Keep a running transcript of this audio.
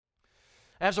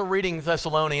As we're reading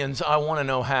Thessalonians, I want to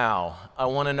know how. I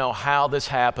want to know how this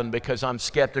happened because I'm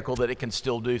skeptical that it can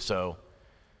still do so.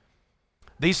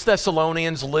 These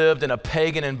Thessalonians lived in a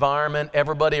pagan environment.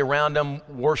 Everybody around them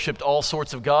worshiped all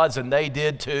sorts of gods, and they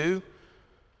did too.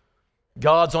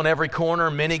 Gods on every corner,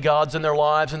 many gods in their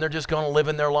lives, and they're just going to live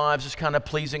in their lives just kind of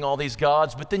pleasing all these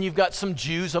gods. But then you've got some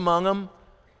Jews among them,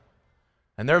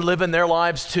 and they're living their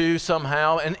lives too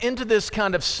somehow. And into this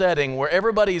kind of setting where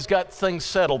everybody's got things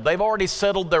settled. They've already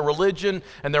settled their religion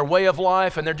and their way of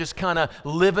life, and they're just kind of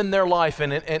living their life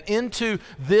in it. And into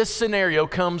this scenario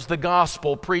comes the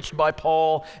gospel preached by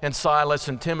Paul and Silas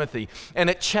and Timothy. And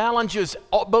it challenges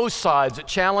both sides. It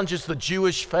challenges the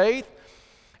Jewish faith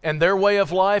and their way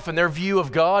of life and their view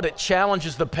of God. It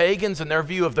challenges the pagans and their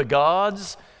view of the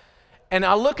gods. And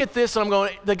I look at this and I'm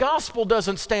going, the gospel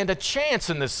doesn't stand a chance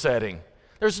in this setting.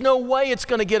 There's no way it's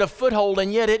going to get a foothold,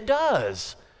 and yet it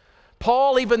does.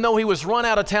 Paul, even though he was run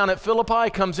out of town at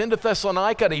Philippi, comes into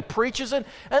Thessalonica and he preaches it,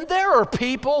 and there are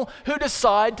people who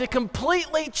decide to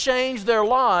completely change their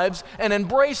lives and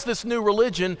embrace this new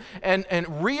religion and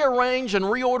rearrange and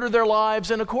reorder their lives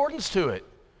in accordance to it.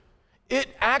 It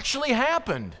actually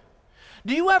happened.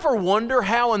 Do you ever wonder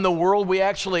how in the world we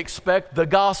actually expect the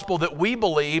gospel that we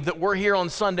believe, that we're here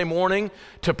on Sunday morning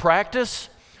to practice?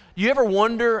 Do you ever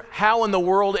wonder how in the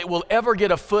world it will ever get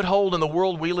a foothold in the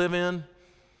world we live in?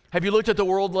 Have you looked at the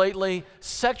world lately?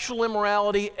 Sexual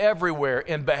immorality everywhere,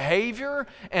 in behavior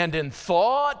and in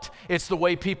thought. It's the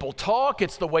way people talk,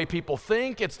 it's the way people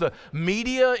think, it's the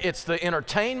media, it's the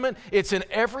entertainment, it's in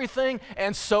everything.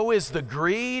 And so is the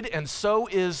greed, and so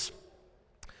is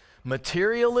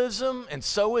materialism, and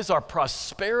so is our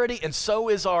prosperity, and so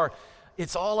is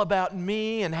it's all about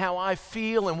me and how I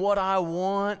feel and what I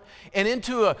want. And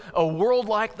into a world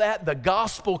like that, the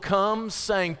gospel comes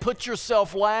saying, put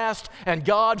yourself last and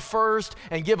God first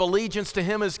and give allegiance to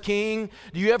Him as King.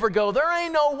 Do you ever go, there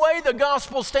ain't no way the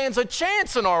gospel stands a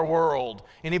chance in our world?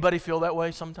 Anybody feel that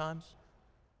way sometimes?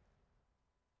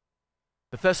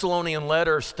 The Thessalonian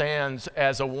letter stands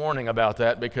as a warning about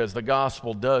that because the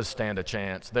gospel does stand a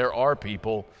chance. There are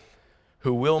people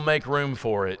who will make room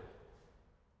for it.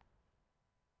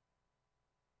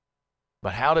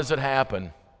 But how does it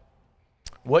happen?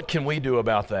 What can we do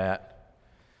about that?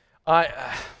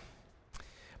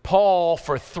 Paul,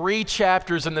 for 3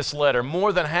 chapters in this letter,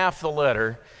 more than half the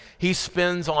letter, he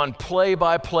spends on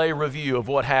play-by-play review of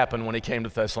what happened when he came to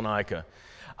Thessalonica.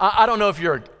 I don't know if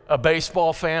you're a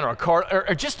baseball fan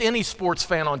or just any sports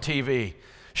fan on TV.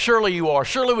 Surely you are.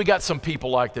 Surely we got some people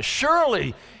like this.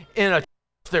 Surely in a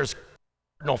there's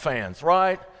Cardinal fans,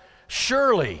 right?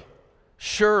 Surely.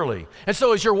 And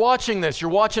so as you're watching this, you're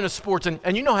watching a sports,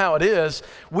 and you know how it is.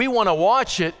 We want to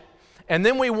watch it, and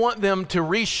then we want them to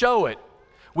re-show it.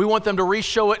 We want them to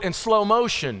re-show it in slow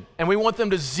motion, and we want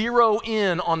them to zero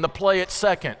in on the play at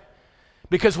second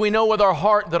because we know with our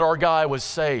heart that our guy was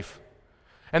safe.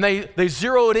 And they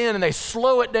zero it in and they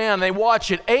slow it down and they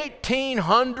watch it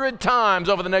 1,800 times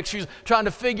over the next few years trying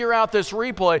to figure out this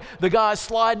replay. The guy's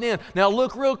sliding in. Now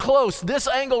look real close, this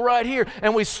angle right here,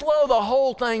 and we slow the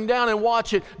whole thing down and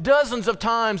watch it dozens of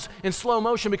times in slow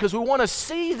motion because we want to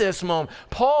see this moment.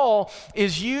 Paul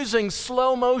is using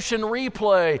slow motion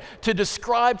replay to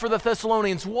describe for the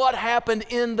Thessalonians what happened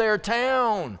in their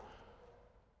town.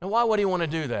 Now why would he want to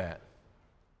do that?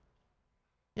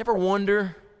 You ever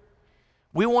wonder?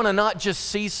 We want to not just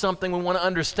see something, we want to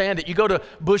understand it. You go to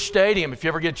Busch Stadium, if you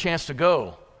ever get a chance to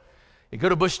go. You go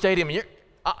to Busch Stadium, and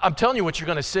I'm telling you what you're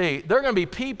going to see. There are going to be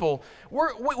people,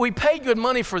 we pay good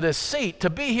money for this seat to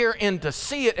be here and to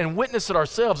see it and witness it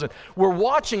ourselves. And we're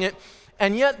watching it,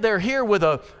 and yet they're here with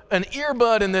an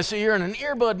earbud in this ear and an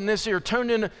earbud in this ear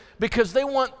turned in because they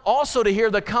want also to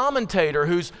hear the commentator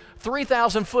who's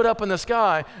 3,000 foot up in the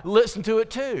sky listen to it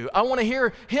too. I want to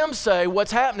hear him say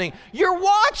what's happening. You're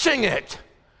watching it.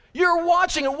 You're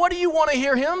watching it. What do you want to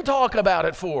hear him talk about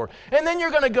it for? And then you're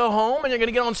going to go home and you're going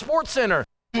to get on SportsCenter.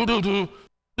 And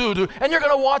you're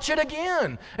going to watch it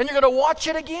again. And you're going to watch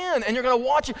it again. And you're going to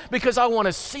watch it because I want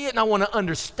to see it and I want to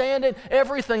understand it,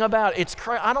 everything about it.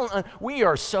 We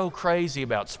are so crazy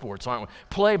about sports, aren't we?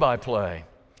 Play by play.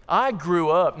 I grew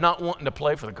up not wanting to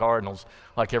play for the Cardinals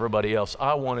like everybody else.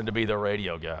 I wanted to be the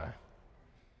radio guy.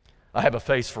 I have a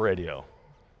face for radio.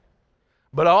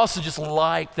 But I also just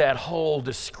like that whole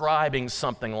describing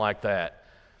something like that.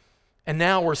 And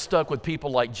now we're stuck with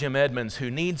people like Jim Edmonds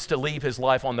who needs to leave his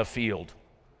life on the field.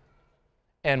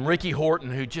 and Ricky Horton,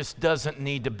 who just doesn't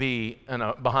need to be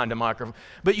behind a microphone.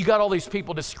 But you got all these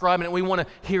people describing it. We want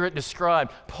to hear it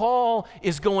described. Paul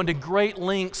is going to great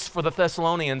lengths for the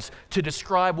Thessalonians to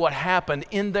describe what happened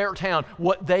in their town,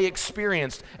 what they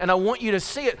experienced. And I want you to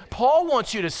see it. Paul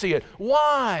wants you to see it.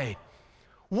 Why?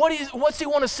 What's he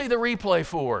want to see the replay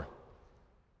for?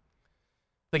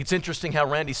 I think it's interesting how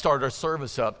Randy started our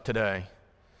service up today.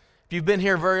 If you've been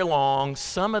here very long,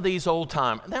 some of these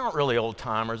old-timers, they aren't really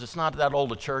old-timers, it's not that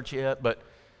old a church yet, but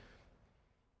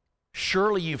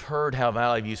surely you've heard how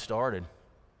Valley View started.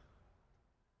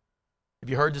 Have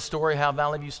you heard the story how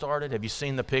Valley View started? Have you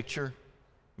seen the picture?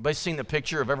 Everybody seen the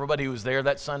picture of everybody who was there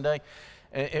that Sunday?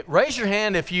 Raise your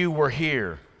hand if you were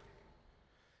here.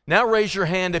 Now raise your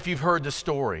hand if you've heard the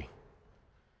story.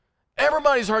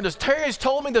 Everybody's heard this. Terry's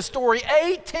told me the story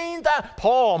 18 times.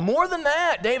 Paul, more than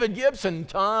that. David Gibson,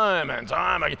 time and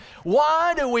time again.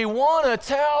 Why do we want to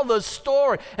tell the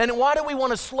story? And why do we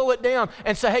want to slow it down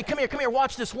and say, hey, come here,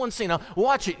 watch this one scene. Now,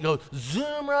 watch it. Go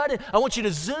zoom right in. I want you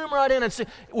to zoom right in and see.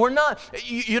 We're not,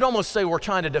 you'd almost say we're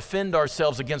trying to defend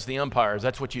ourselves against the umpires.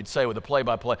 That's what you'd say with the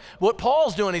play-by-play. What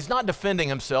Paul's doing, he's not defending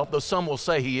himself, though some will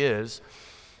say he is.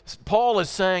 Paul is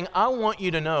saying, I want you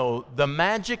to know the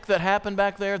magic that happened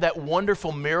back there, that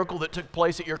wonderful miracle that took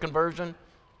place at your conversion,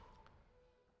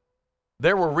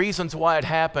 there were reasons why it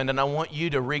happened, and I want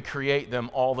you to recreate them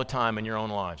all the time in your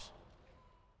own lives.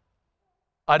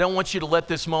 I don't want you to let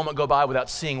this moment go by without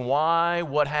seeing why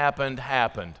what happened.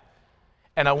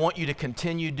 And I want you to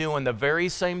continue doing the very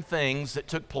same things that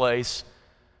took place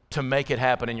to make it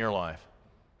happen in your life.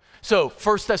 So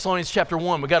 1 Thessalonians chapter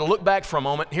 1, we've got to look back for a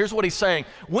moment. Here's what he's saying.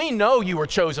 We know you were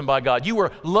chosen by God. You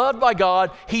were loved by God.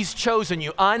 He's chosen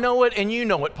you. I know it and you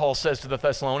know it, Paul says to the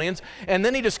Thessalonians. And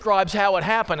then he describes how it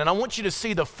happened. And I want you to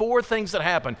see the 4 things that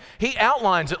happened. He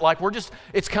outlines it like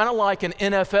it's kind of like an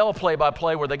NFL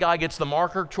play-by-play where the guy gets the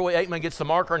marker, Troy Aikman gets the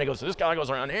marker, and he goes, this guy goes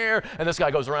around here, and this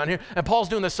guy goes around here. And Paul's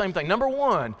doing the same thing. Number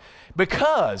 1,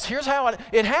 here's how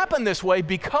it happened this way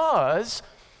because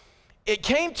it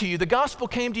came to you, the gospel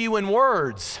came to you in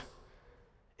words.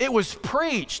 It was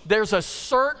preached. There's a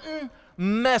certain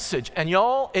message, and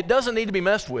y'all, it doesn't need to be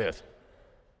messed with.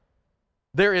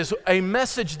 There is a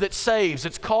message that saves.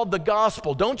 It's called the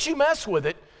gospel. Don't you mess with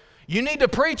it. You need to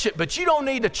preach it, but you don't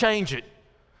need to change it.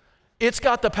 It's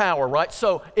got the power, right?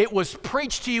 So it was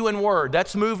preached to you in word.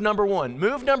 That's move number 1.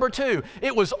 Move number 2,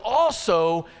 it was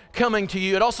also coming to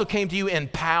you, it also came to you in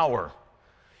power.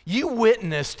 You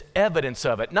witnessed evidence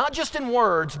of it, not just in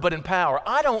words, but in power.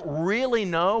 I don't really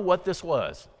know what this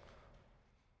was.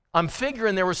 I'm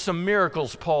figuring there were some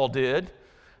miracles Paul did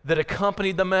that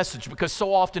accompanied the message, because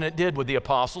so often it did with the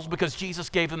apostles, because Jesus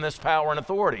gave them this power and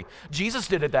authority. Jesus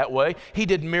did it that way. He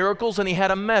did miracles and he had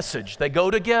a message. They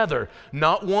go together,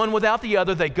 not one without the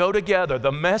other. They go together.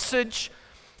 The message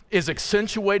is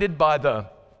accentuated by the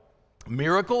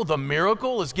miracle. The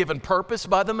miracle is given purpose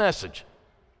by the message.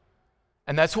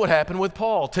 And that's what happened with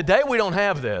Paul. Today we don't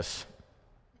have this,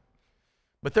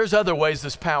 but there's other ways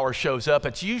this power shows up.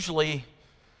 It's usually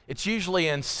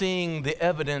in seeing the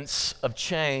evidence of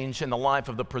change in the life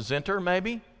of the presenter,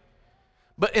 maybe.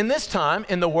 But in this time,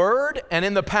 in the word and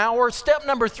in the power, step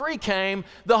number 3 came,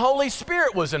 the Holy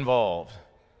Spirit was involved.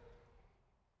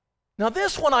 Now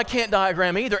this one I can't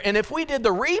diagram either, and if we did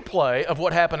the replay of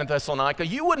what happened in Thessalonica,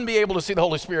 you wouldn't be able to see the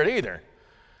Holy Spirit either.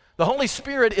 The Holy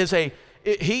Spirit is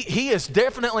He is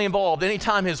definitely involved.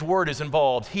 Anytime His word is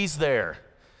involved, He's there.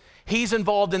 He's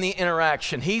involved in the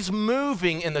interaction. He's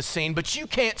moving in the scene, but you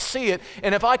can't see it.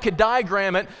 And if I could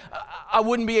diagram it, I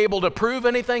wouldn't be able to prove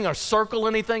anything or circle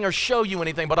anything or show you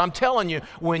anything. But I'm telling you,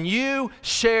 when you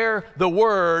share the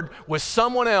word with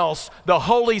someone else, the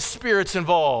Holy Spirit's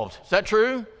involved. Is that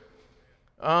true?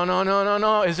 Oh,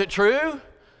 no. Is it true?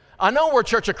 I know we're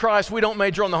Church of Christ. We don't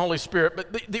major on the Holy Spirit,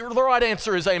 but the right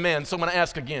answer is amen. So I'm going to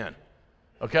ask again.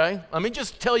 Okay? Let me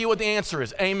just tell you what the answer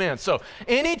is. Amen. So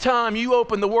anytime you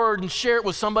open the word and share it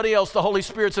with somebody else, the Holy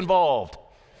Spirit's involved.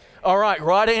 All right,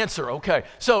 right answer. Okay.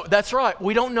 So that's right.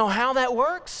 We don't know how that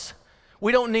works.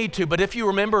 We don't need to. But if you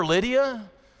remember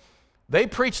Lydia, they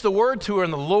preached the word to her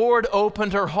and the Lord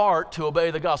opened her heart to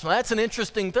obey the gospel. Now, that's an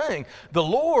interesting thing. The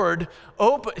Lord,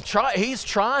 He's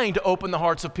trying to open the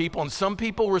hearts of people, and some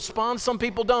people respond, some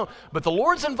people don't. But the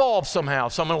Lord's involved somehow,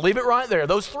 so I'm going to leave it right there.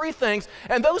 Those 3 things,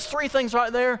 and those 3 things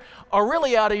right there are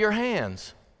really out of your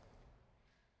hands.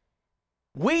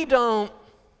 We don't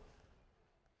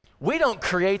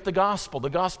create the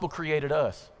gospel created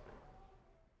us.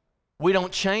 We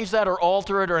don't change that or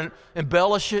alter it or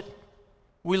embellish it.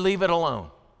 We leave it alone.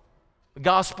 The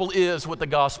gospel is what the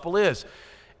gospel is.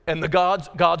 and the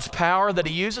God's power that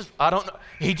he uses, I don't know.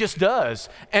 He just does.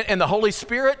 And the Holy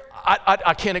Spirit,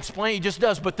 I can't explain. He just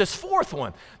does. But this fourth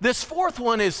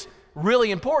one is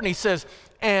really important. He says,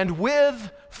 and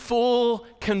with full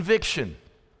conviction.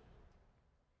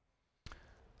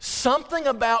 Something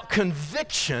about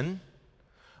conviction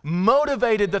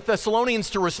motivated the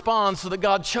Thessalonians to respond so that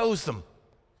God chose them.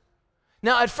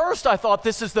 Now, at first I thought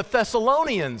this is the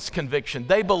Thessalonians' conviction.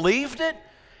 They believed it,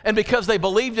 and because they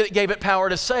believed it, it gave it power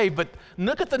to save. But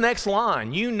look at the next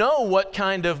line. You know what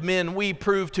kind of men we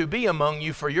prove to be among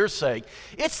you for your sake.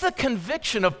 It's the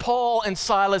conviction of Paul and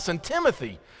Silas and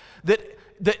Timothy that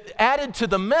added to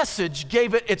the message,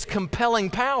 gave it its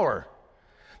compelling power.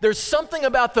 There's something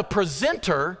about the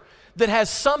presenter that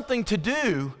has something to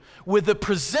do with the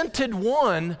presented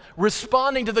one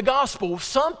responding to the gospel.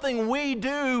 Something we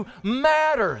do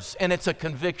matters, and it's a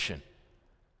conviction.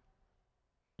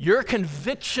 Your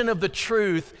conviction of the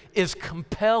truth is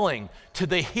compelling to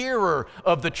the hearer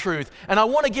of the truth. And I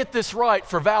want to get this right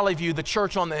for Valley View, the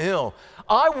church on the hill.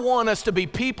 I want us to be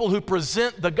people who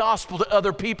present the gospel to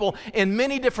other people in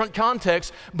many different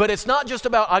contexts, but it's not just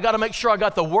about, I got to make sure I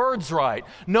got the words right.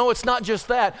 No, it's not just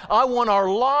that. I want our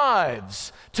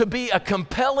lives to be a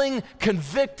compelling,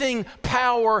 convicting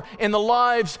power in the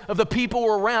lives of the people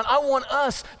we're around. I want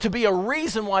us to be a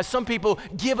reason why some people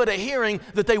give it a hearing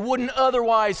that they wouldn't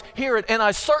otherwise hear it. And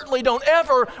I certainly don't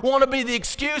ever want to be the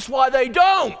excuse why they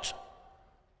don't.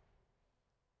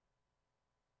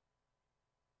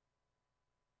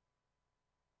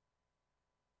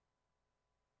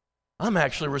 I'm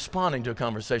actually responding to a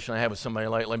conversation I had with somebody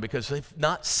lately because they've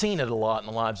not seen it a lot in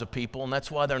the lives of people, and that's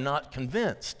why they're not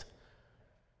convinced.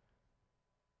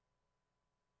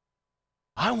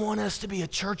 I want us to be a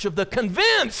church of the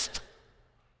convinced.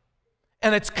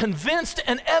 And it's convinced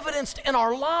and evidenced in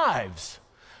our lives.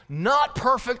 Not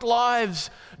perfect lives.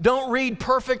 Don't read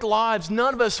perfect lives.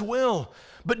 None of us will.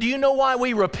 But do you know why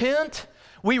we repent?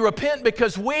 We repent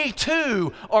because we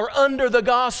too are under the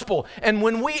gospel. And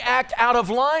when we act out of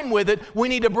line with it, we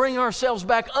need to bring ourselves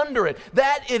back under it.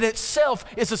 That in itself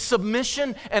is a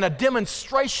submission and a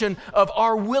demonstration of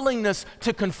our willingness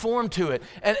to conform to it.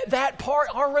 And that part,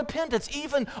 our repentance,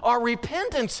 even our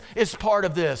repentance is part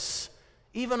of this.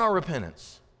 Even our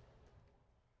repentance.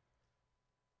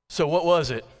 So what was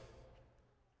it?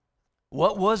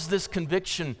 What was this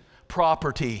conviction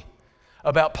property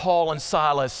about Paul and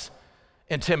Silas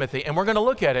and Timothy? And we're going to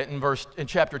look at it in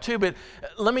chapter 2, but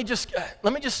let me just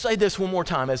say this one more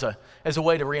time as a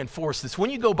way to reinforce this. When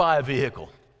you go buy a vehicle,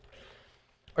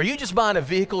 are you just buying a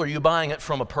vehicle or are you buying it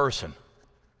from a person?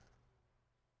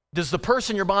 Does the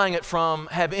person you're buying it from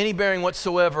have any bearing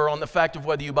whatsoever on the fact of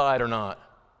whether you buy it or not?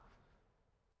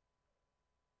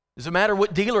 Does it matter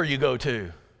what dealer you go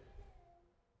to?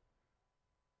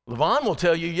 Levon will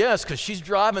tell you yes, because she's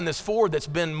driving this Ford that's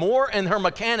been more in her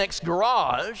mechanic's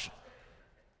garage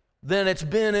than it's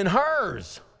been in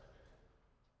hers.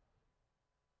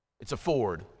 It's a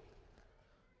Ford.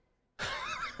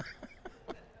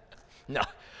 No,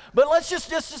 but let's just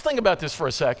think about this for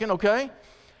a second, okay?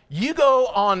 You go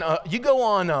on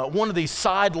one of these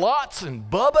side lots, and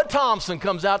Bubba Thompson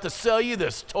comes out to sell you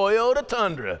this Toyota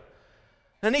Tundra,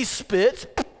 and he spits.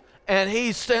 And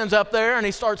he stands up there and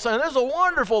he starts saying, this is a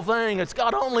wonderful thing. It's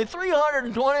got only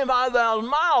 325,000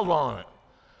 miles on it.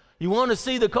 You want to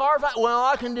see the car? Well,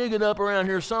 I can dig it up around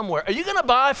here somewhere. Are you going to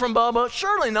buy from Bubba?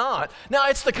 Surely not. Now,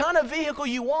 it's the kind of vehicle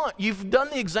you want. You've done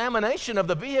the examination of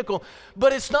the vehicle,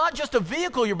 but it's not just a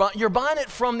vehicle you're buying. You're buying it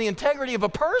from the integrity of a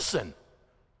person.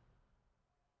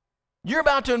 You're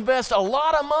about to invest a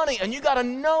lot of money, and you got to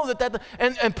know that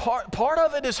and part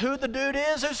of it is who the dude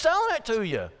is who's selling it to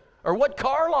you. Or what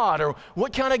car lot, or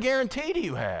what kind of guarantee do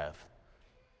you have?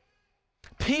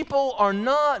 People are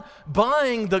not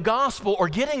buying the gospel or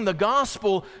getting the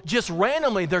gospel just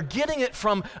randomly. They're getting it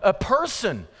from a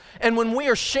person. And when we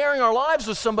are sharing our lives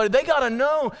with somebody, they got to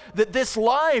know that this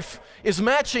life is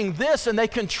matching this, and they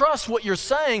can trust what you're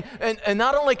saying. And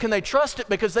not only can they trust it,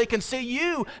 because they can see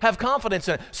you have confidence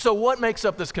in it. So what makes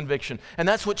up this conviction? And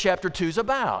that's what chapter 2 is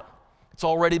about. It's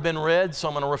already been read, so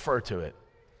I'm going to refer to it.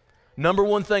 Number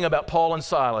one thing about Paul and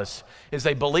Silas is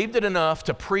they believed it enough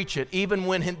to preach it even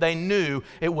when they knew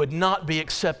it would not be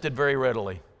accepted very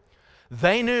readily.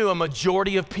 They knew a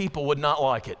majority of people would not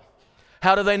like it.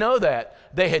 How do they know that?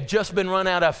 They had just been run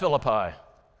out of Philippi.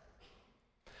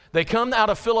 They come out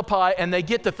of Philippi and they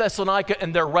get to Thessalonica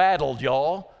and they're rattled,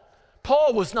 y'all.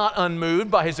 Paul was not unmoved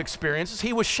by his experiences.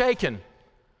 He was shaken.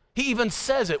 He even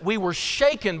says it. We were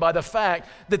shaken by the fact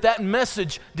that that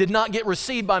message did not get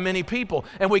received by many people.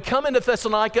 And we come into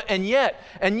Thessalonica, and yet,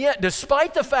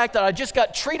 despite the fact that I just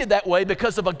got treated that way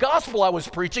because of a gospel I was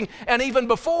preaching, and even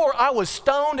before I was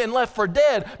stoned and left for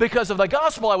dead because of the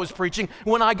gospel I was preaching,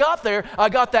 when I got there, I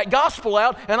got that gospel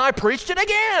out and I preached it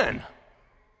again.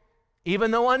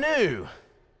 Even though I knew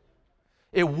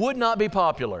it would not be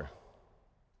popular.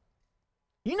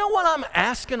 You know what I'm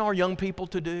asking our young people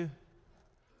to do?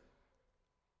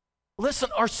 Listen,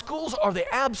 our schools are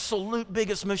the absolute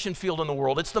biggest mission field in the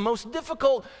world. It's the most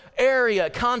difficult area,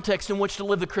 context in which to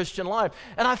live the Christian life.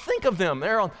 And I think of them.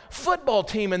 They're on football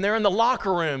team and they're in the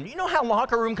locker room. You know how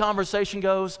locker room conversation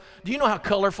goes? Do you know how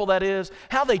colorful that is?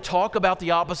 How they talk about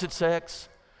the opposite sex?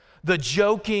 The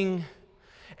joking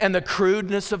and the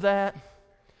crudeness of that?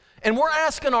 And we're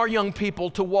asking our young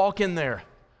people to walk in there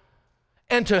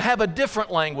and to have a different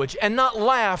language and not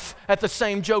laugh at the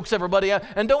same jokes everybody else,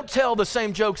 and don't tell the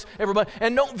same jokes everybody,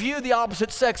 and don't view the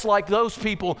opposite sex like those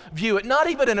people view it, not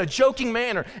even in a joking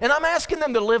manner. And I'm asking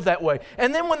them to live that way.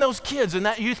 And then when those kids in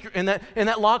that in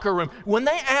that locker room, when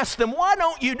they ask them, why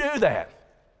don't you do that?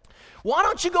 Why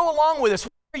don't you go along with this?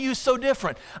 Why are you so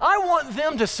different? I want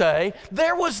them to say,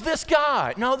 there was this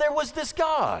guy. No, there was this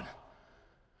God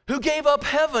who gave up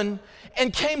heaven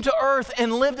and came to earth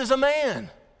and lived as a man.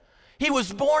 He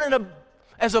was born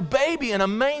as a baby in a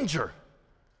manger.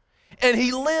 And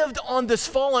he lived on this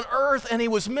fallen earth and he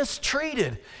was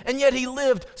mistreated. And yet he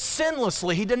lived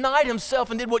sinlessly. He denied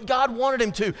himself and did what God wanted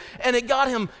him to. And it got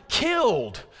him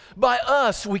killed by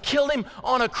us. We killed him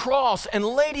on a cross and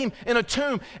laid him in a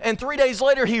tomb. And 3 days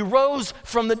later he rose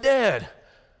from the dead.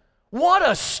 What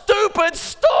a stupid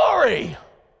story!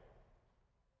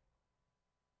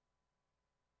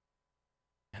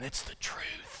 And it's the truth.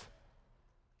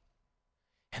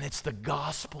 And it's the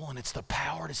gospel, and it's the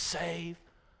power to save.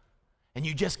 And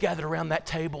you just gathered around that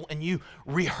table and you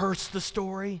rehearse the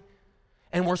story.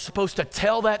 And we're supposed to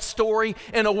tell that story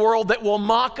in a world that will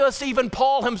mock us. Even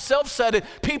Paul himself said it.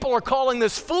 People are calling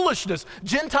this foolishness.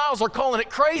 Gentiles are calling it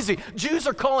crazy. Jews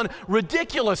are calling it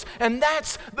ridiculous. And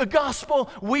that's the gospel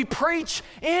we preach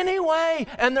anyway.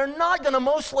 And they're not going to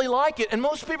mostly like it. And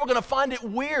most people are going to find it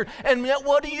weird. And yet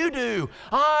what do?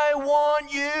 I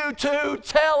want you to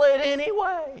tell it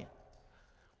anyway.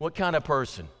 What kind of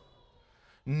person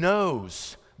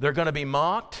knows they're going to be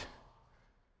mocked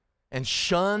and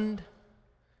shunned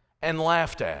and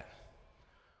laughed at,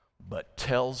 but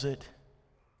tells it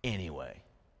anyway?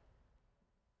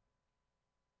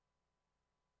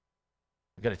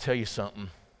 I've got to tell you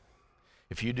something.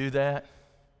 If you do that,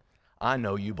 I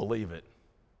know you believe it.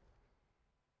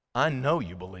 I know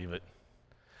you believe it.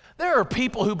 There are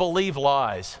people who believe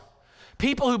lies.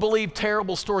 People who believe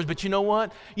terrible stories, but you know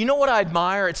what? You know what I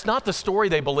admire? It's not the story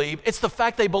they believe. It's the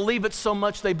fact they believe it so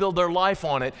much they build their life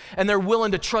on it, and they're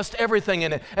willing to trust everything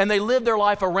in it, and they live their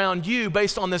life around you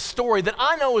based on this story that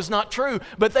I know is not true,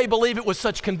 but they believe it with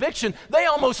such conviction, they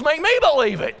almost make me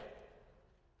believe it.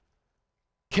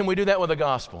 Can we do that with the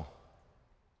gospel?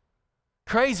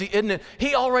 Crazy, isn't it?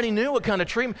 He already knew what kind of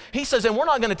treatment. He says, and we're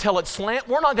not going to tell it slant.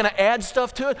 We're not going to add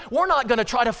stuff to it. We're not going to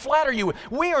try to flatter you.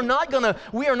 We are not going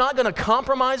to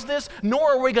compromise this,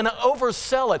 nor are we going to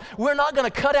oversell it. We're not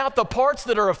going to cut out the parts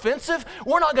that are offensive.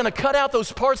 We're not going to cut out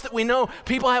those parts that we know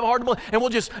people have a hard to believe, and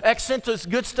we'll just accent this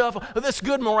good stuff, this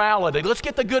good morality. Let's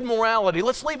get the good morality.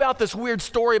 Let's leave out this weird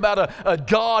story about a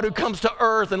God who comes to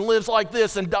earth and lives like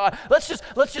this and dies. Let's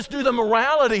just do the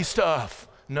morality stuff.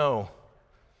 No.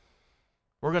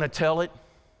 We're going to tell it.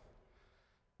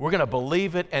 We're going to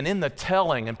believe it. And in the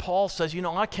telling, and Paul says,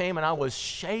 I came and I was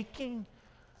shaking.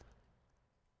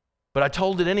 But I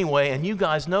told it anyway, and you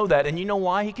guys know that. And you know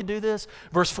why he could do this?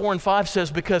 Verse 4 and 5 says,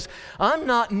 because I'm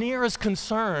not near as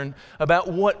concerned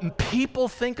about what people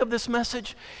think of this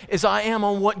message as I am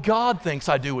on what God thinks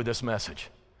I do with this message.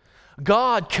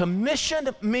 God commissioned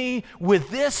me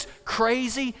with this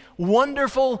crazy,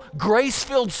 wonderful,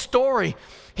 grace-filled story.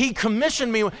 He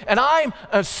commissioned me, and I'm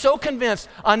so convinced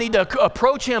I need to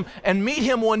approach him and meet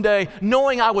him one day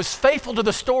knowing I was faithful to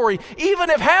the story, even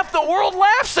if half the world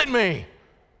laughs at me.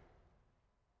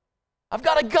 I've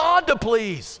got a God to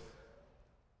please.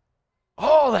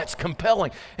 Oh, that's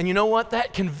compelling. And you know what?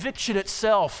 That conviction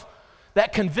itself,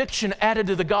 that conviction added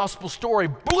to the gospel story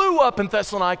blew up in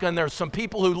Thessalonica, and there's some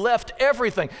people who left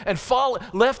everything and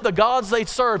left the gods they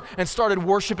served and started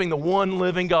worshiping the one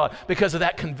living God because of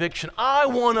that conviction. I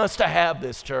want us to have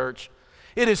this, church.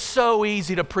 It is so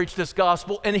easy to preach this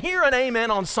gospel and hear an amen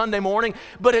on Sunday morning,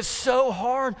 but it's so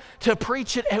hard to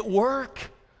preach it at work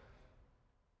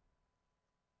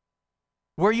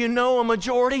where a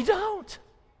majority don't.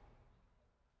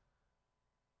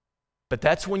 But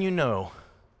that's when you know,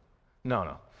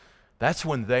 no, that's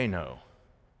when they know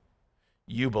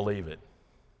you believe it.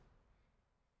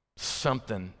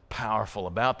 Something powerful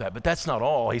about that. But that's not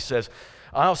all. He says,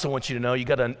 I also want you to know you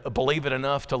got to believe it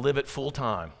enough to live it full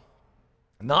time.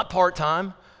 Not part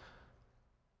time,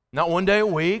 not one day a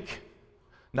week,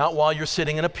 not while you're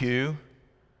sitting in a pew.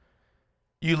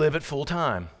 You live it full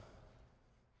time.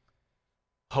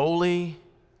 Holy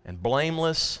and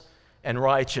blameless and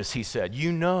righteous, he said.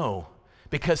 You know,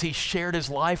 because he shared his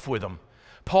life with them.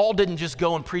 Paul didn't just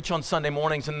go and preach on Sunday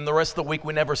mornings and the rest of the week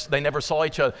they never saw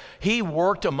each other. He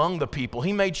worked among the people.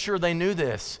 He made sure they knew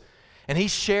this. And he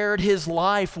shared his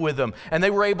life with them. And they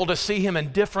were able to see him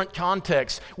in different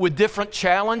contexts, with different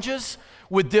challenges,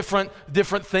 with different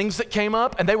things that came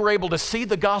up. And they were able to see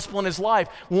the gospel in his life.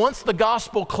 Once the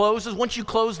gospel closes, once you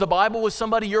close the Bible with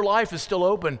somebody, your life is still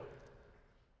open.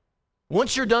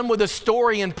 Once you're done with a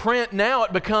story in print, now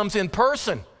it becomes in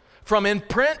person. From in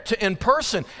print to in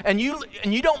person. And you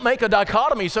don't make a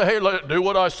dichotomy. You say, hey, do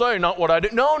what I say, not what I do.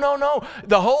 No.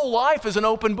 The whole life is an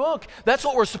open book. That's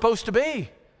what we're supposed to be.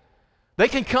 They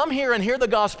can come here and hear the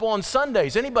gospel on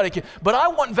Sundays. Anybody can. But I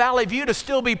want Valley View to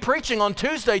still be preaching on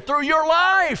Tuesday through your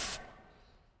life.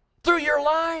 Through your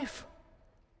life.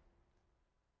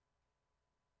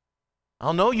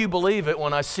 I'll know you believe it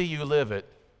when I see you live it.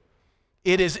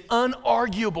 It is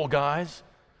unarguable, guys.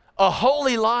 A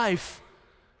holy life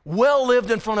well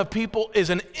lived in front of people is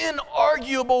an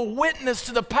inarguable witness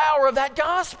to the power of that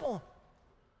gospel.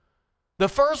 The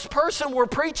first person we're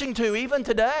preaching to, even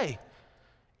today,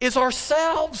 is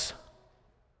ourselves.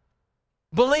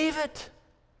 Believe it.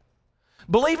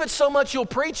 Believe it so much you'll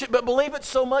preach it, but believe it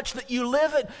so much that you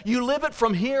live it. You live it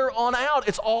from here on out.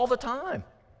 It's all the time.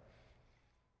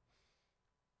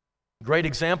 Great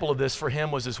example of this for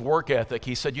him was his work ethic.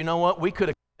 He said, you know what? We could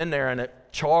have been there and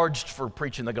charged for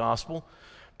preaching the gospel.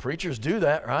 Preachers do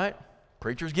that, right?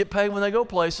 Preachers get paid when they go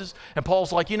places. And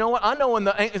Paul's like, you know what? I know in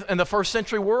the first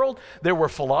century world, there were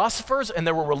philosophers and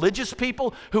there were religious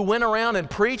people who went around and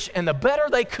preached, and the better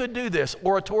they could do this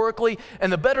oratorically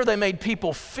and the better they made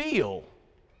people feel,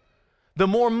 the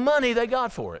more money they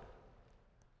got for it.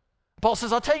 Paul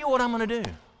says, I'll tell you what I'm going to do.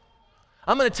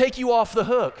 I'm going to take you off the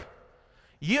hook.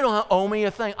 You don't owe me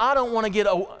a thing. I don't want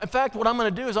to in fact, what I'm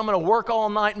going to do is I'm going to work all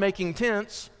night making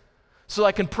tents so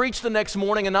I can preach the next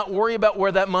morning and not worry about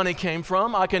where that money came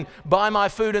from. I can buy my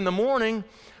food in the morning,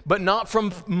 but not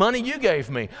from money you gave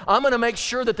me. I'm going to make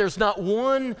sure that there's not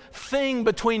one thing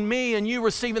between me and you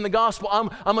receiving the gospel. I'm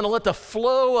going to let the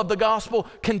flow of the gospel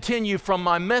continue from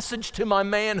my message to my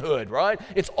manhood, right?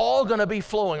 It's all going to be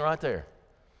flowing right there.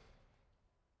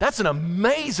 That's an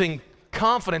amazing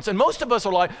confidence. And most of us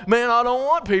are like, man, I don't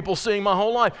want people seeing my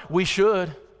whole life. We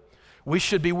should. We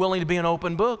should be willing to be an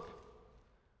open book.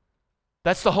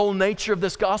 That's the whole nature of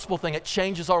this gospel thing. It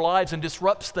changes our lives and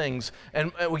disrupts things,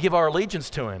 and we give our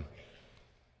allegiance to him.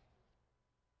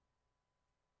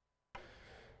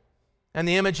 And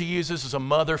the image he uses is a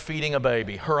mother feeding a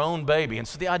baby, her own baby. And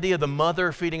so the idea of the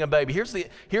mother feeding a baby,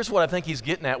 here's what I think he's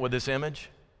getting at with this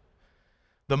image.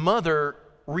 The mother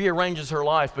rearranges her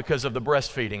life because of the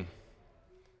breastfeeding.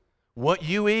 What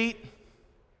you eat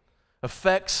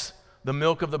affects the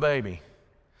milk of the baby,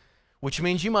 which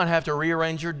means you might have to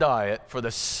rearrange your diet for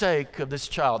the sake of this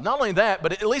child. Not only that,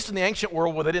 but at least in the ancient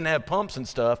world where they didn't have pumps and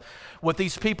stuff, what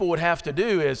these people would have to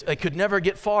do is they could never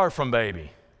get far from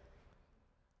baby.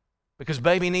 Because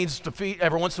baby needs to feed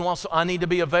every once in a while, so I need to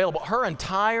be available. Her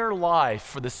entire life,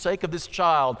 for the sake of this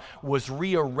child, was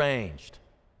rearranged.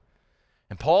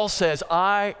 And Paul says,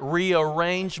 I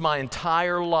rearranged my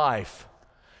entire life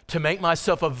to make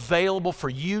myself available for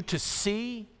you to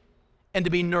see and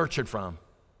to be nurtured from.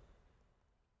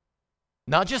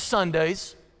 Not just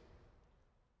Sundays,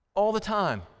 all the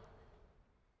time.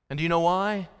 And do you know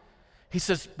why? He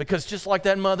says, because just like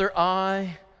that mother,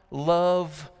 I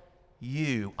love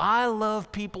you. I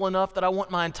love people enough that I want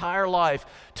my entire life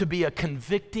to be a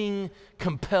convicting,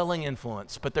 compelling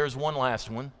influence. But there's one last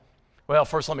one. Well,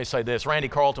 first let me say this. Randy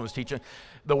Carlton was teaching.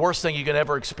 The worst thing you can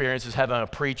ever experience is having a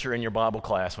preacher in your Bible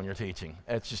class when you're teaching.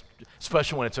 It's just,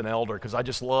 especially when it's an elder, because I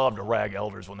just love to rag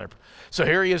elders when they're. So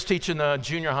here he is teaching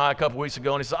junior high a couple weeks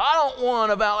ago, and he said, I don't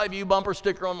want a Valley View bumper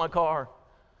sticker on my car.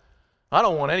 I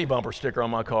don't want any bumper sticker on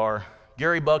my car.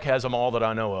 Gary Buck has them all that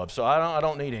I know of, so I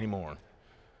don't need any more.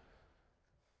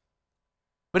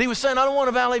 But he was saying, I don't want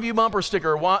a Valley View bumper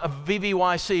sticker, a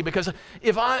VVYC,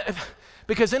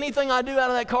 because anything I do out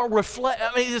of that car reflect.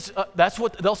 I mean, that's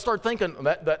what they'll start thinking.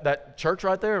 That church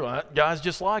right there, that guy's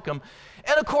just like them.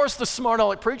 And of course, the smart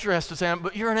aleck preacher has to say,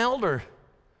 but you're an elder.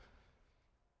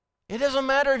 It doesn't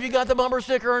matter if you got the bumper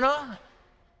sticker or not.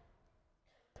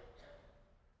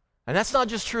 And that's not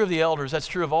just true of the elders, that's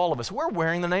true of all of us. We're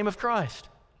wearing the name of Christ.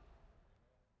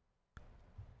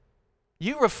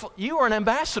 You are an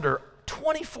ambassador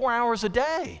 24 hours a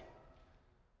day.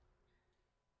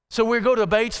 So we go to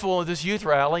Batesville at this youth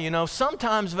rally.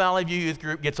 Sometimes Valley View Youth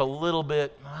Group gets a little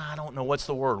bit, I don't know what's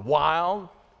the word, wild,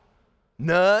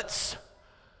 nuts,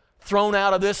 thrown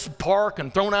out of this park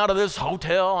and thrown out of this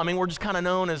hotel. I mean, we're just kind of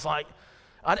known as like,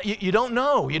 you don't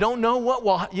know. You don't know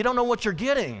what you're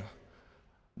getting.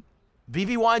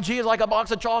 VVYG is like a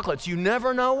box of chocolates. You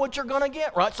never know what you're going to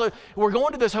get, right? So we're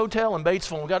going to this hotel in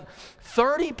Batesville, and we've got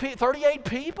 38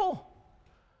 people.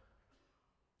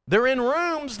 They're in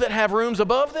rooms that have rooms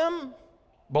above them,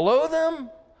 below them,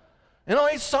 and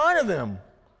on each side of them.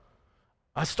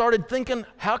 I started thinking,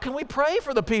 how can we pray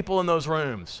for the people in those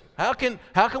rooms? How can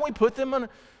we put them in?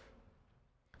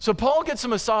 So Paul gets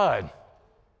them aside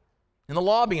in the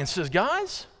lobby and says,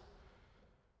 guys,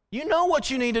 you know what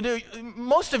you need to do.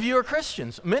 Most of you are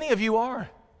Christians. Many of you are.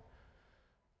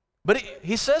 But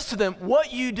he says to them,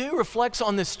 what you do reflects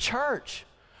on this church.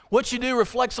 What you do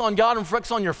reflects on God and reflects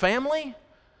on your family.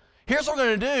 Here's what we're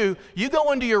going to do. You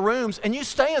go into your rooms and you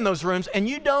stay in those rooms and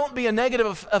you don't be a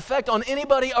negative effect on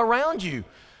anybody around you,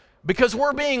 because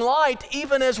we're being light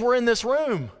even as we're in this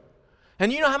room.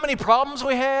 And you know how many problems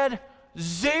we had?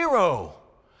 0.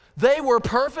 They were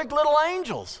perfect little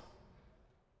angels.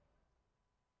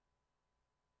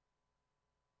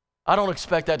 I don't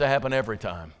expect that to happen every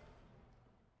time.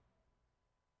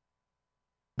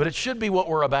 But it should be what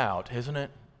we're about, isn't it?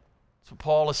 That's what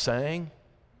Paul is saying.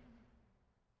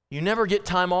 You never get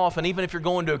time off, and even if you're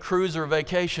going to a cruise or a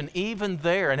vacation, even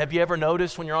there, and have you ever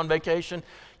noticed when you're on vacation,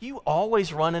 you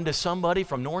always run into somebody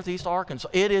from Northeast Arkansas.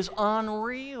 It is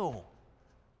unreal.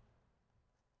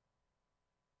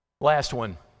 Last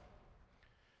one.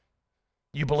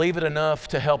 You believe it enough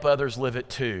to help others live it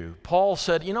too. Paul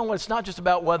said, you know what, it's not just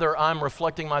about whether I'm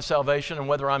reflecting my salvation and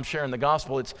whether I'm sharing the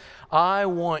gospel. It's, I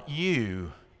want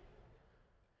you.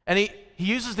 And he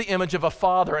uses the image of a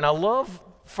father, and I love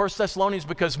 1 Thessalonians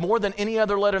because more than any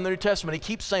other letter in the New Testament, he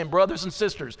keeps saying brothers and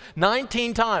sisters.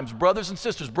 19 times, brothers and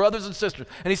sisters, brothers and sisters.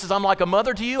 And he says, I'm like a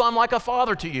mother to you, I'm like a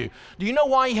father to you. Do you know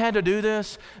why he had to do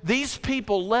this? These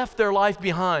people left their life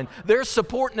behind. Their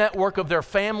support network of their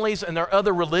families and their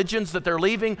other religions that they're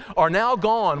leaving are now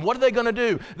gone. What are they going to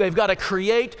do? They've got to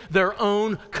create their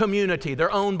own community,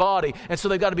 their own body. And so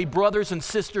they've got to be brothers and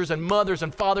sisters and mothers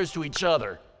and fathers to each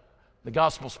other. The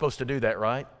gospel's supposed to do that,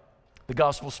 right? The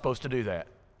gospel's supposed to do that.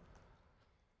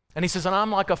 And he says, and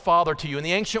I'm like a father to you. In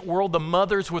the ancient world, the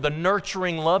mothers were the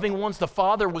nurturing, loving ones. The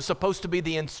father was supposed to be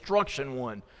the instruction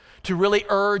one, to really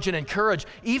urge and encourage,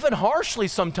 even harshly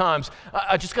sometimes.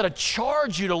 I just got to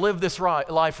charge you to live this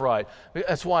life right.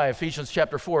 That's why Ephesians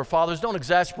chapter 4, fathers, don't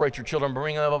exasperate your children,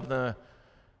 bring them up in the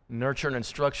nurture and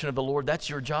instruction of the Lord. That's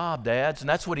your job, dads. And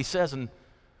that's what he says in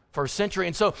first century.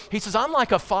 And so he says, I'm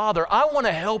like a father. I want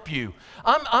to help you.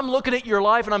 I'm looking at your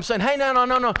life and I'm saying, hey,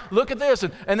 no, look at this.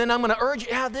 And then I'm going to urge you,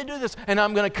 yeah, they do this. And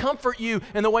I'm going to comfort you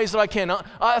in the ways that I can.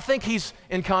 I think he's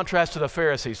in contrast to the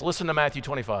Pharisees. Listen to Matthew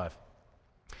 25.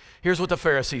 Here's what the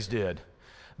Pharisees did.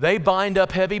 They bind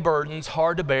up heavy burdens,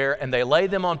 hard to bear, and they lay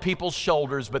them on people's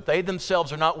shoulders, but they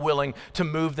themselves are not willing to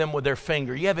move them with their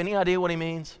finger. You have any idea what he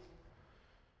means?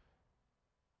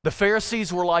 The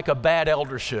Pharisees were like a bad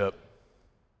eldership,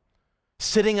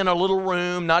 sitting in a little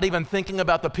room, not even thinking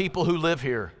about the people who live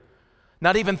here,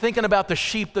 not even thinking about the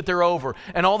sheep that they're over.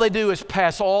 And all they do is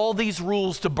pass all these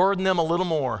rules to burden them a little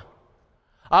more.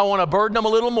 I want to burden them a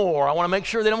little more. I want to make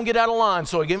sure they don't get out of line.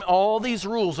 So I give them all these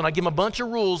rules, and I give them a bunch of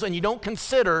rules, and you don't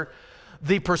consider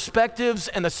the perspectives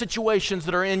and the situations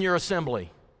that are in your assembly.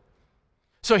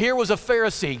 So here was a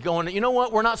Pharisee going, you know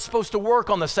what, we're not supposed to work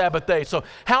on the Sabbath day. So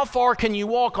how far can you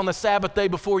walk on the Sabbath day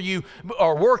before you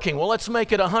are working? Well, let's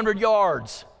make it 100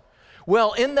 yards.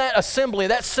 Well, in that assembly,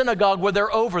 that synagogue where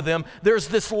they're over them, there's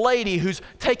this lady who's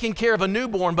taking care of a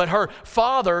newborn, but her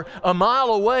father, a mile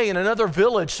away in another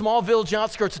village, small village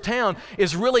outskirts of town,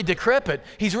 is really decrepit.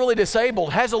 He's really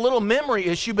disabled, has a little memory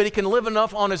issue, but he can live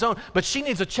enough on his own. But she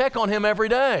needs a check on him every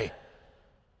day.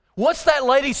 What's that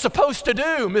lady supposed to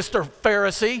do, Mr.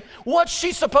 Pharisee? What's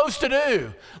she supposed to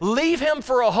do? Leave him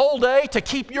for a whole day to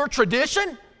keep your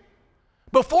tradition?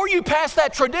 Before you pass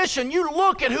that tradition, you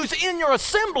look at who's in your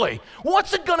assembly.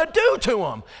 What's it going to do to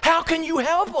them? How can you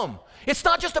help them? It's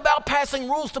not just about passing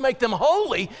rules to make them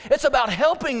holy. It's about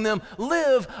helping them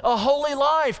live a holy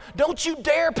life. Don't you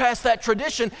dare pass that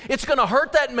tradition. It's going to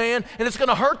hurt that man and it's going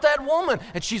to hurt that woman,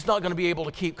 and she's not going to be able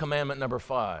to keep commandment number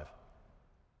 5.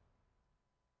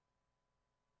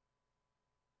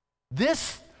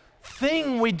 This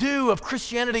thing we do of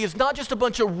Christianity is not just a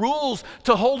bunch of rules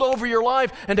to hold over your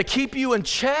life and to keep you in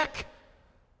check.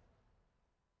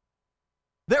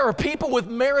 There are people with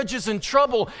marriages in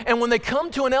trouble, and when they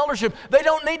come to an eldership, they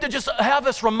don't need to just have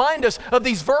us remind us of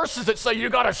these verses that say you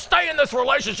got to stay in this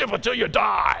relationship until you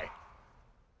die.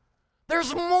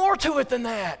 There's more to it than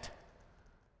that.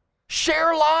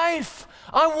 Share life.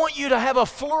 I want you to have a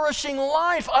flourishing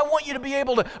life. I want you to be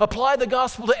able to apply the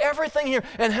gospel to everything here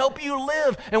and help you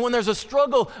live. And when there's a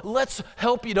struggle, let's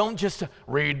help you. Don't just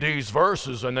read these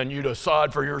verses and then you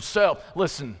decide for yourself.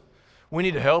 Listen, we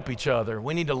need to help each other.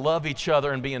 We need to love each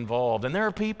other and be involved. And there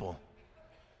are people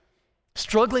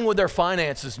struggling with their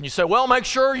finances, and you say, well, make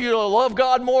sure you love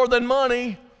God more than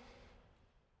money.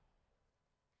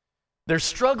 They're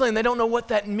struggling. They don't know what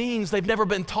that means. They've never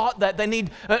been taught that. They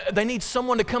need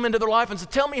someone to come into their life and say,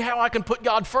 tell me how I can put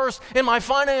God first in my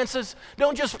finances.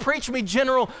 Don't just preach me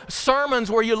general sermons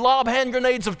where you lob hand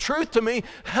grenades of truth to me.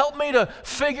 Help me to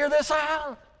figure this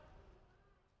out.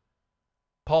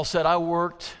 Paul said, I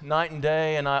worked night and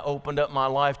day and I opened up my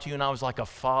life to you and I was like a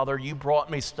father. You brought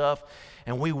me stuff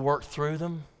and we worked through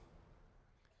them.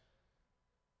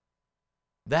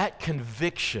 That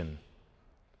conviction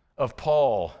of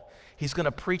Paul, he's going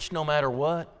to preach no matter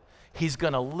what. He's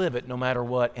going to live it no matter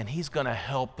what. And he's going to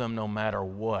help them no matter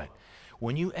what.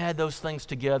 When you add those things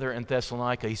together in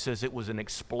Thessalonica, he says it was an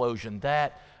explosion.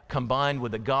 That combined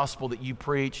with the gospel that you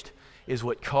preached is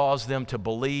what caused them to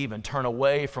believe and turn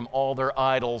away from all their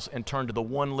idols and turn to the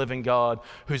one living God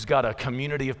who's got a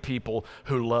community of people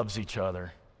who loves each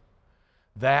other.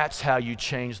 That's how you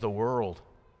change the world.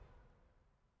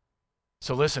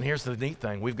 So listen, here's the neat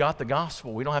thing. We've got the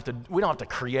gospel. We don't have to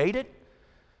create it.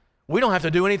 We don't have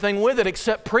to do anything with it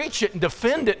except preach it and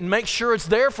defend it and make sure it's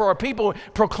there for our people.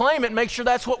 Proclaim it and make sure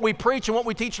that's what we preach and what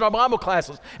we teach in our Bible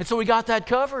classes. And so we got that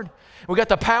covered. We got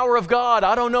the power of God.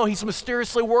 I don't know. He's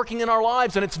mysteriously working in our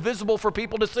lives and it's visible for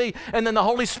people to see. And then the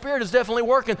Holy Spirit is definitely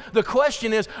working. The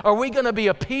question is, are we going to be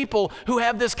a people who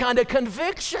have this kind of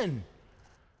conviction?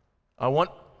 I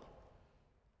want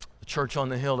the church on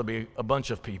the hill to be a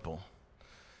bunch of people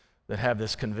that have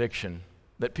this conviction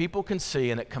that people can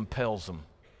see and it compels them.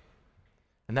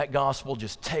 And that gospel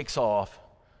just takes off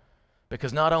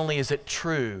because not only is it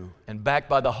true and backed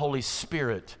by the Holy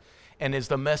Spirit and is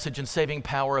the message and saving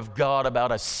power of God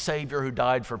about a Savior who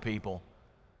died for people,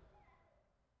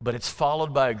 but it's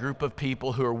followed by a group of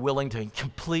people who are willing to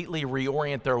completely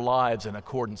reorient their lives in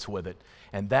accordance with it.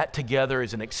 And that together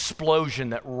is an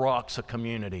explosion that rocks a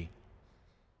community.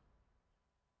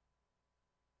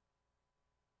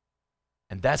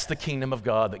 And that's the kingdom of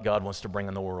God that God wants to bring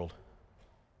in the world.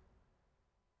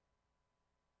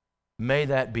 May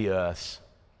that be us.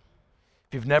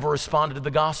 If you've never responded to the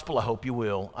gospel, I hope you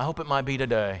will. I hope it might be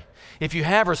today. If you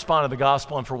have responded to the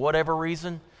gospel and for whatever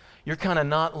reason, you're kind of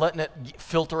not letting it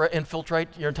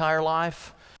infiltrate your entire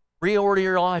life, reorder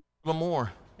your life a little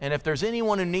more. And if there's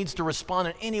anyone who needs to respond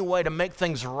in any way to make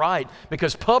things right,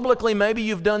 because publicly maybe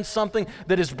you've done something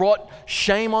that has brought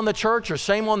shame on the church or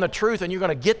shame on the truth, and you're going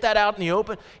to get that out in the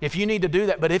open, if you need to do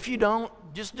that. But if you don't,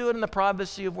 just do it in the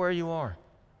privacy of where you are.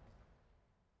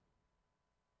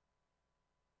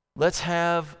 Let's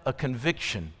have a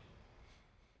conviction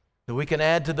that we can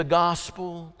add to the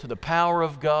gospel, to the power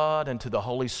of God, and to the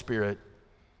Holy Spirit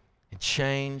and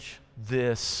change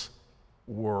this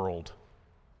world.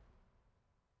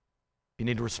 If you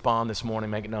need to respond this morning,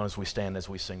 make it known as we stand, as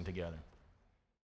we sing together.